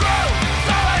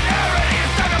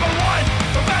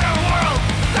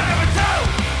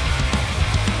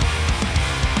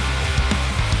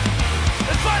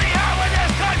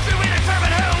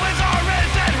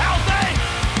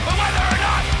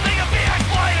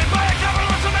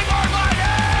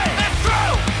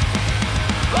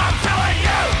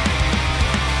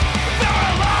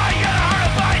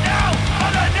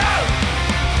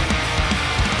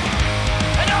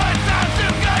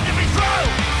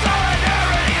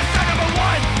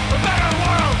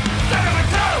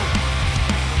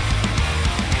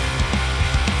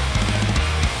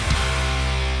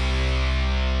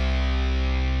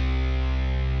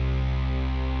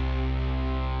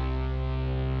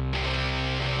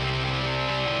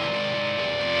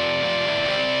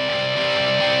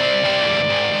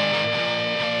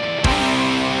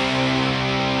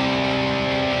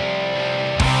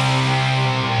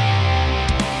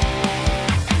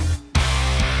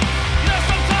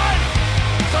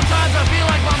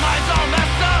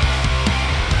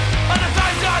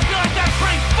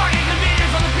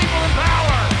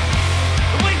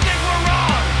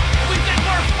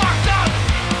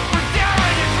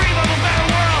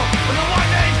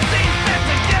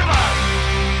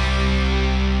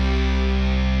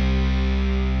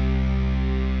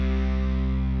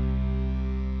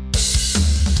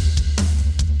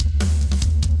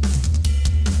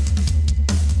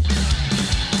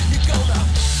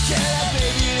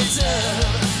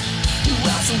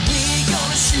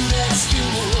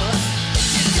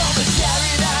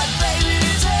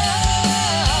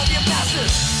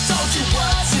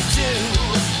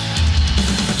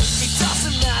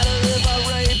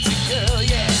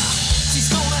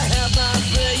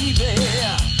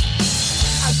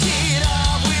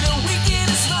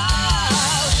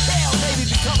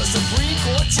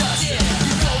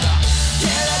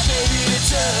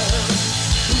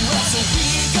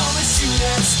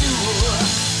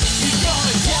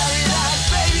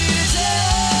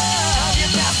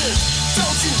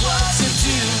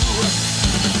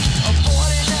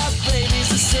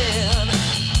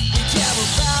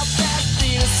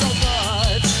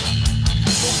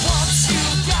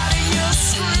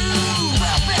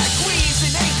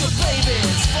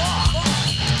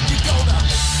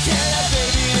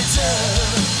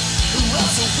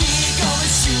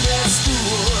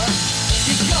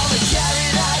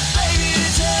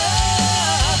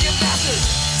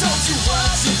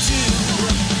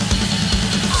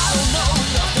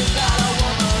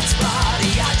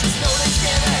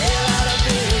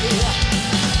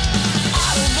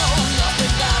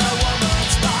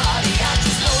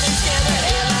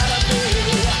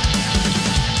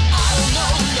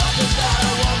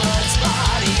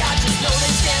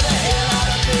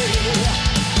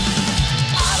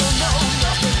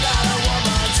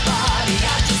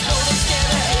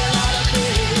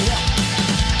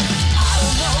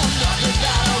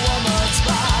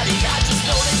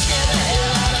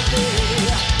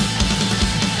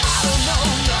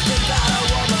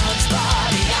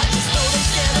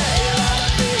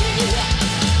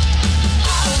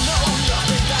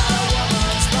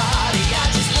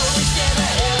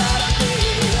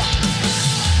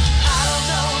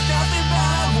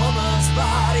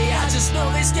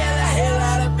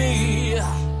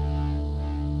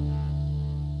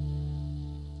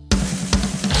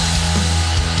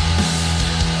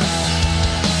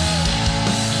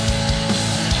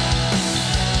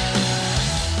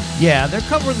Yeah, they're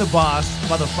covering the boss,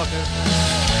 motherfucker.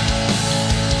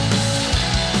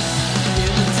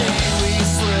 In the day we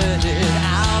sweated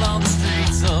out on the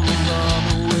streets of a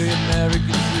runaway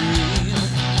American dream.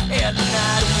 At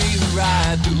night we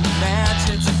ride through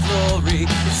mansions of glory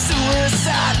and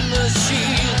suicide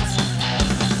machines.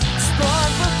 Spun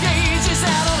for cages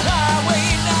out on Highway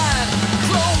 9.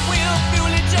 Chrome wheel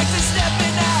fuel injector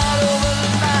stepping out over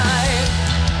the line.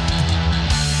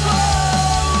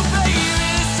 Whoa, baby,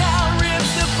 this town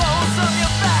rips the bones of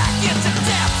your back. It's a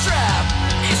death trap.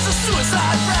 It's a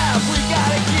suicide rap. We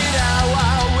gotta get out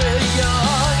while we're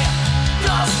young.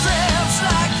 Cause tramps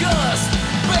like us,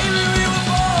 baby, we were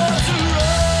born to run.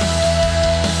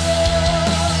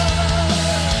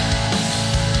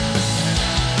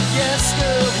 Yes,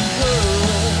 girl, we were.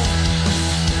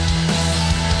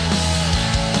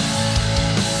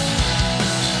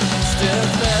 Step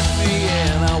left me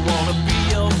and I wanna be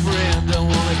your friend. I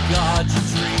wanna guard your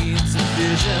dreams and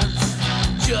visions.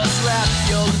 Just wrap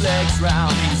your legs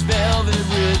round these velvet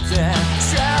ribs and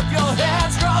strap your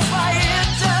hands across my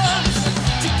engines.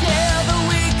 Together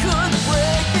we could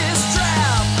break this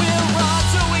trap. We'll run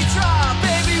till we drop,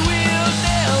 baby, we'll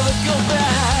never go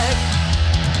back.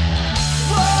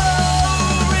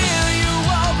 Whoa, real, you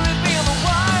walk with me on the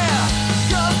wire.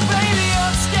 'Cause baby,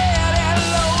 I'm scared and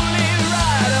lonely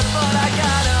rider, but I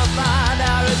gotta find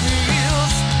out it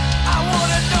feels. I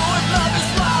wanna know if love is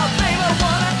wild, baby, I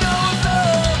wanna know if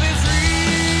love is real.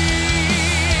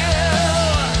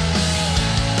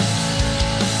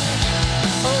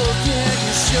 Oh, can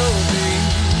you show me?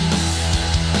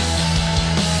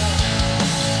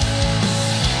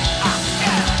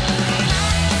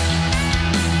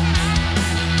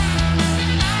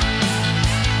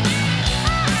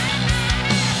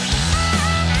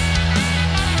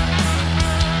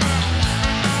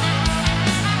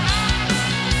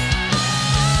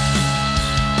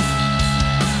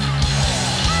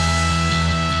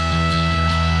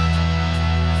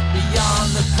 Beyond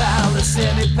the palace,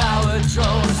 semi-powered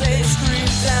drones, they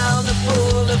scream down the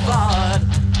boulevard.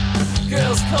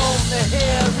 Girls comb their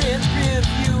hair in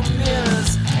rearview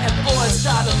mirrors, and boys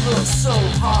try to look so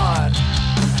hard.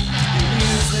 The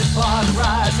amusement park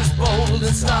rises bold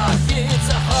and stark. It's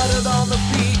a huddled on the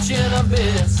beach in a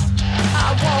mist.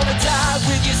 I wanna die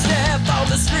with you, step on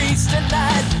the streets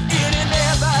tonight in an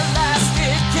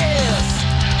everlasting kiss.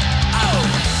 Oh.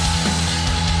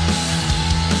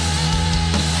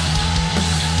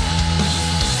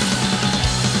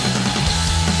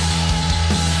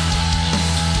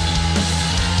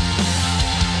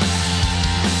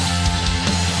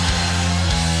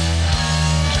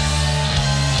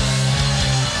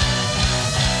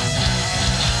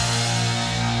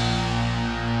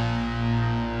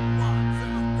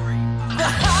 The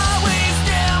highway's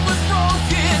jammed with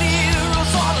broken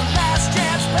heroes on the last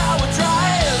chance power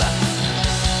drive.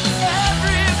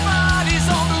 Everybody's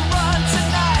on the run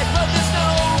tonight, but there's no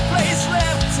place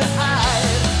left to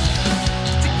hide.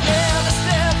 Together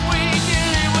step we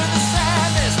get with the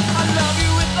sadness. I love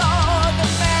you with all the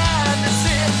madness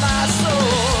in my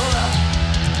soul.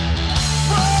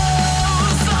 Whoa,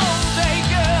 someday,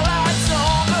 girl, I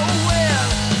don't know when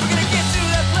we're gonna get to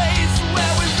that place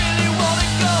where we really wanna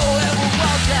go, and we'll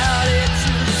walk out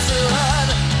into the sun.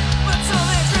 But till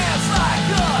then, tramps like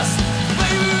us,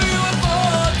 baby, we were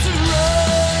born to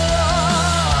run.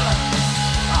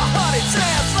 Oh, honey,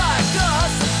 tramps like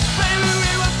us, baby,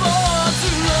 we were born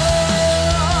to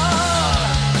run.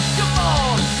 Come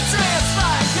on, tramps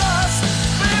like us,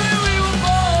 baby, we were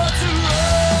born to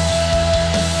run.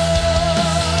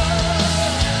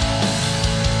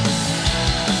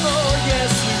 Oh,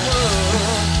 yes, we were.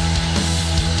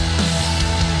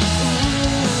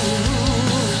 Ooh.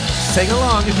 Sing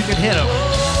along if you can hit them.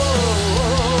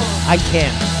 I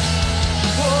can't.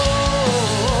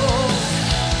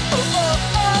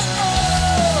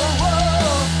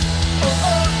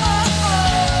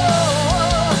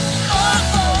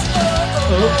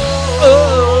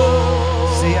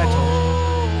 See, I told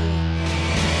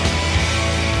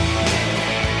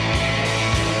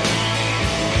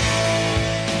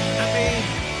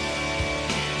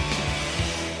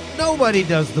you. Nobody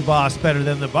does the boss better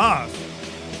than the boss.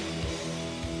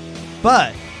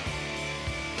 But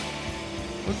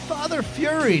when Father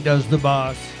Fury does the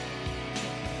boss,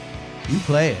 you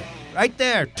play it. Right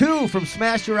there. 2 from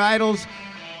Smash Your Idols.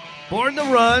 Born to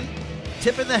Run.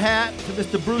 Tipping the hat to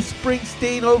Mr. Bruce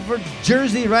Springsteen over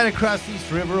Jersey, right across East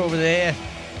River over there.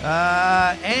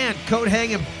 And Coat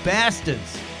Hanging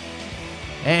Bastards.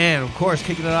 And, of course,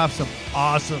 kicking it off some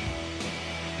awesome.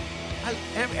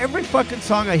 Every fucking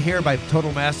song I hear by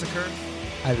Total Massacre,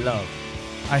 I love.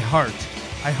 I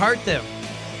heart them.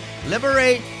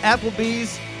 Liberate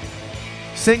Applebee's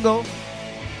single.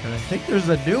 And I think there's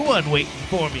a new one waiting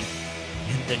for me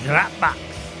in the Dropbox.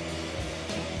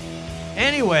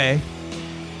 Anyway,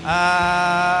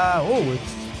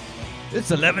 it's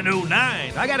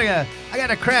 11:09. I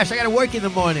gotta crash. I gotta work in the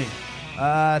morning.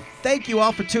 Thank you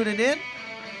all for tuning in.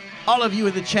 All of you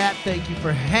in the chat, thank you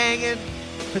for hanging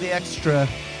for the extra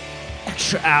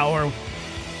hour.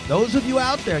 Those of you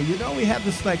out there, you know we have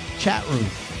this like chat room.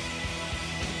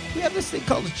 We have this thing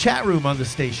called a chat room on the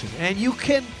station, and you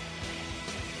can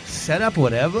set up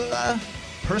whatever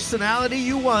personality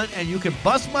you want, and you can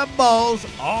bust my balls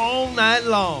all night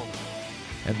long.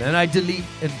 And then I delete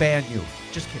and ban you.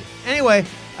 Just kidding. Anyway,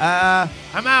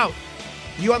 I'm out.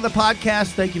 You on the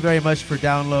podcast, thank you very much for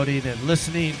downloading and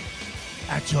listening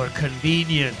at your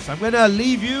convenience. I'm going to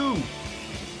leave you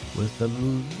with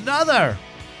another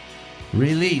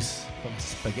release from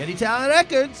Spaghetti Talent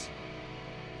Records.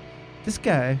 This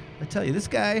guy, I tell you,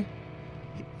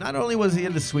 not only was he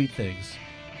into sweet things,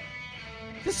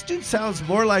 this dude sounds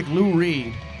more like Lou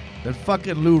Reed than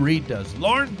fucking Lou Reed does.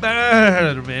 Lauren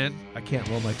Bannerman, I can't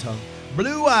roll my tongue.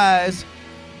 Blue Eyes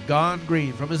Gone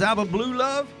Green from his album Blue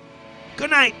Love. Good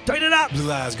night. Turn it up.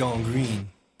 Blue eyes gone green.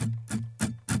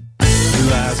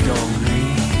 Blue eyes gone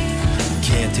green.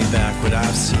 Can't take back what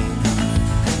I've seen.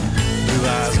 Blue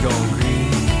eyes gone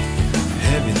green.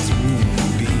 Heaven's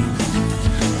moonbeam.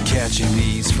 Catching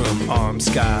these from arm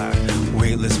sky.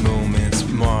 Weightless moments,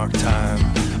 mark time.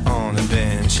 On the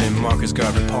bench in Marcus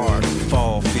Garvey Park.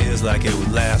 Fall feels like it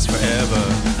would last forever.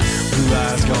 Blue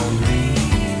eyes gone green.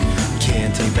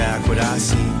 Can't take back what I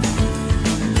see.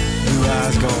 Blue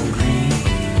eyes gone green.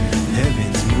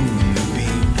 Heaven's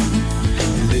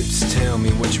moonbeam. Lips tell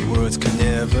me what your words can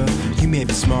never. You may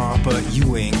be smart, but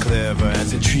you ain't clever.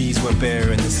 As the trees were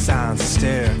bare and the signs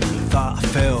stare. Thought I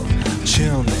felt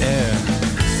chill in the air.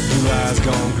 Blue eyes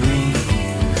gone green.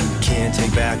 Can't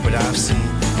take back what I've seen.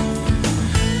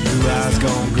 Blue eyes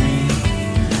gone green.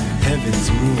 Heaven's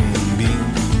moonbeam.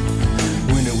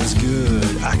 When it was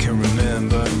good, I can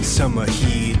remember summer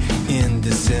heat in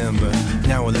December.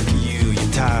 Now I look at you,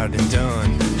 you're tired and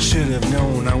done. Should have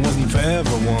known I wasn't forever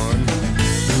one.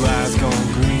 Blue eyes gone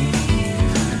green.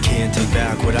 Can't take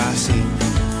back what I see.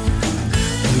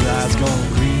 Blue eyes gone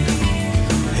green.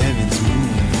 Heaven's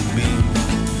moonbeam.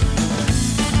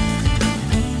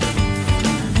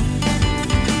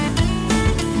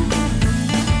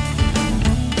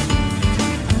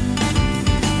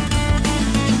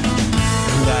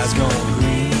 Gone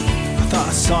green. I thought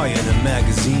I saw you in a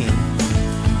magazine.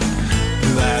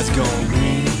 Blue eyes gone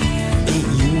green. Ain't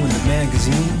you in the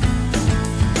magazine?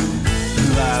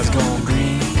 Blue eyes gone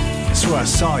green. I swear I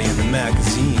saw you in the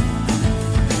magazine.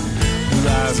 Blue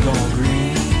eyes gone green.